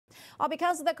Well,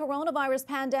 because of the coronavirus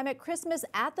pandemic, Christmas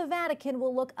at the Vatican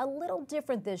will look a little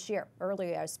different this year.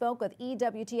 Earlier, I spoke with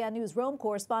EWTN News Rome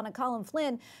correspondent Colm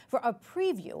Flynn for a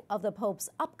preview of the Pope's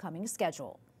upcoming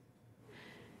schedule.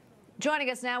 Joining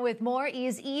us now with more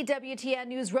is EWTN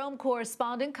News Rome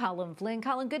correspondent Colm Flynn.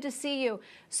 Colin, good to see you.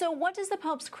 So what does the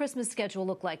Pope's Christmas schedule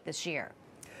look like this year?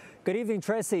 Good evening,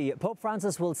 Tracy. Pope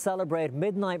Francis will celebrate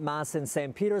midnight mass in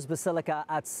St. Peter's Basilica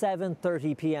at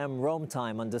 7:30 p.m. Rome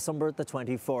time on December the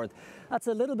 24th. That's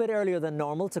a little bit earlier than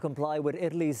normal to comply with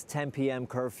Italy's 10 p.m.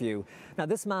 curfew. Now,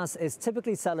 this mass is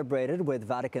typically celebrated with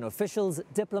Vatican officials,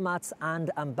 diplomats and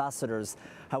ambassadors.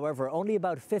 However, only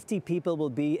about 50 people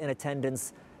will be in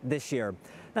attendance this year.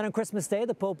 Then on Christmas Day,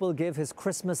 the Pope will give his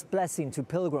Christmas blessing to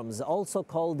pilgrims, also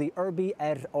called the Urbi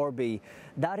et Orbi.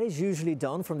 That is usually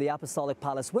done from the Apostolic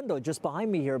Palace window just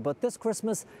behind me here, but this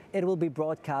Christmas it will be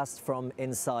broadcast from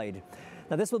inside.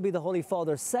 Now, this will be the Holy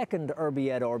Father's second Urbi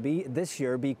et Orbi this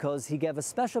year because he gave a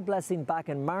special blessing back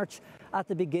in March at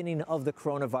the beginning of the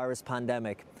coronavirus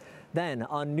pandemic. Then,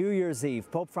 on New Year's Eve,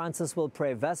 Pope Francis will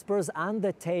pray Vespers and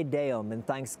the Te Deum in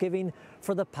thanksgiving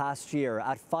for the past year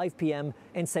at 5 p.m.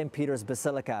 in St. Peter's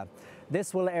Basilica.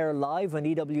 This will air live on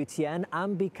EWTN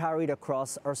and be carried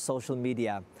across our social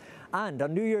media. And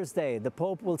on New Year's Day, the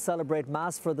Pope will celebrate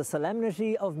Mass for the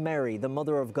Solemnity of Mary, the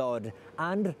Mother of God,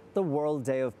 and the World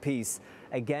Day of Peace,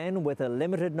 again with a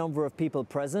limited number of people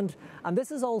present. And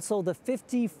this is also the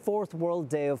 54th World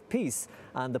Day of Peace.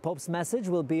 And the Pope's message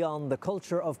will be on the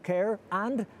culture of care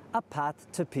and a path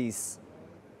to peace.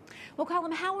 Well,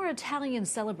 Colm, how are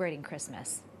Italians celebrating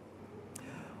Christmas?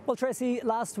 Well, Tracy,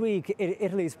 last week,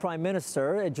 Italy's Prime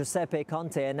Minister, Giuseppe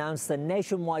Conte, announced a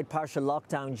nationwide partial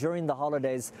lockdown during the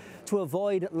holidays to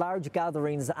avoid large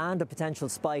gatherings and a potential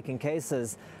spike in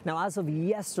cases. Now, as of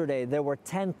yesterday, there were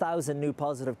 10,000 new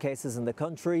positive cases in the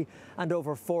country and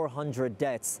over 400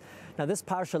 deaths. Now, this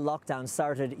partial lockdown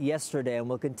started yesterday and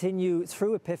will continue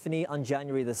through Epiphany on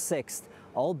January the 6th.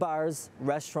 All bars,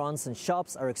 restaurants and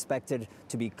shops are expected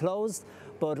to be closed,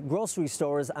 but grocery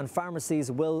stores and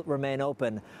pharmacies will remain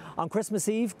open. On Christmas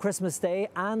Eve, Christmas Day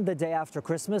and the day after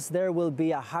Christmas, there will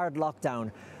be a hard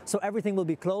lockdown. So everything will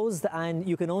be closed and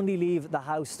you can only leave the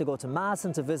house to go to Mass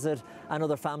and to visit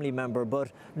another family member,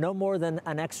 but no more than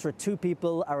an extra 2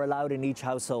 people are allowed in each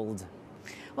household.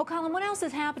 Well, Colin, what else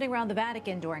is happening around the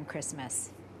Vatican during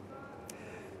Christmas?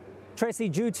 Tracy,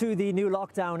 due to the new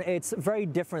lockdown, it's very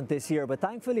different this year, but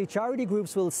thankfully charity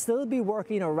groups will still be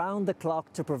working around the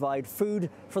clock to provide food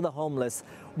for the homeless.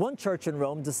 One church in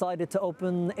Rome decided to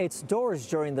open its doors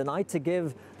during the night to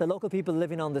give the local people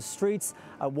living on the streets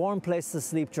a warm place to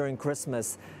sleep during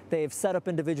Christmas. They've set up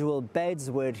individual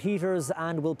beds with heaters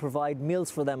and will provide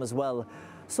meals for them as well.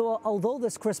 So although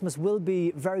this Christmas will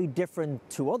be very different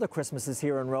to other Christmases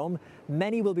here in Rome,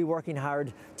 many will be working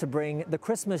hard to bring the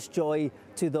Christmas joy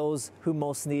to those who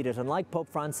most need it. And like Pope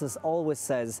Francis always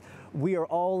says, we are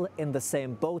all in the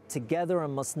same boat together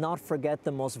and must not forget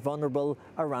the most vulnerable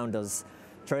around us.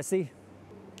 Tracy?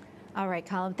 All right,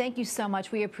 Colm, thank you so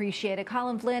much. We appreciate it.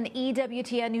 Colm Flynn,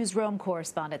 EWTN News Rome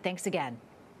correspondent. Thanks again.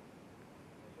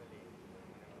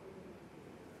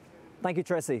 Thank you,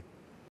 Tracy.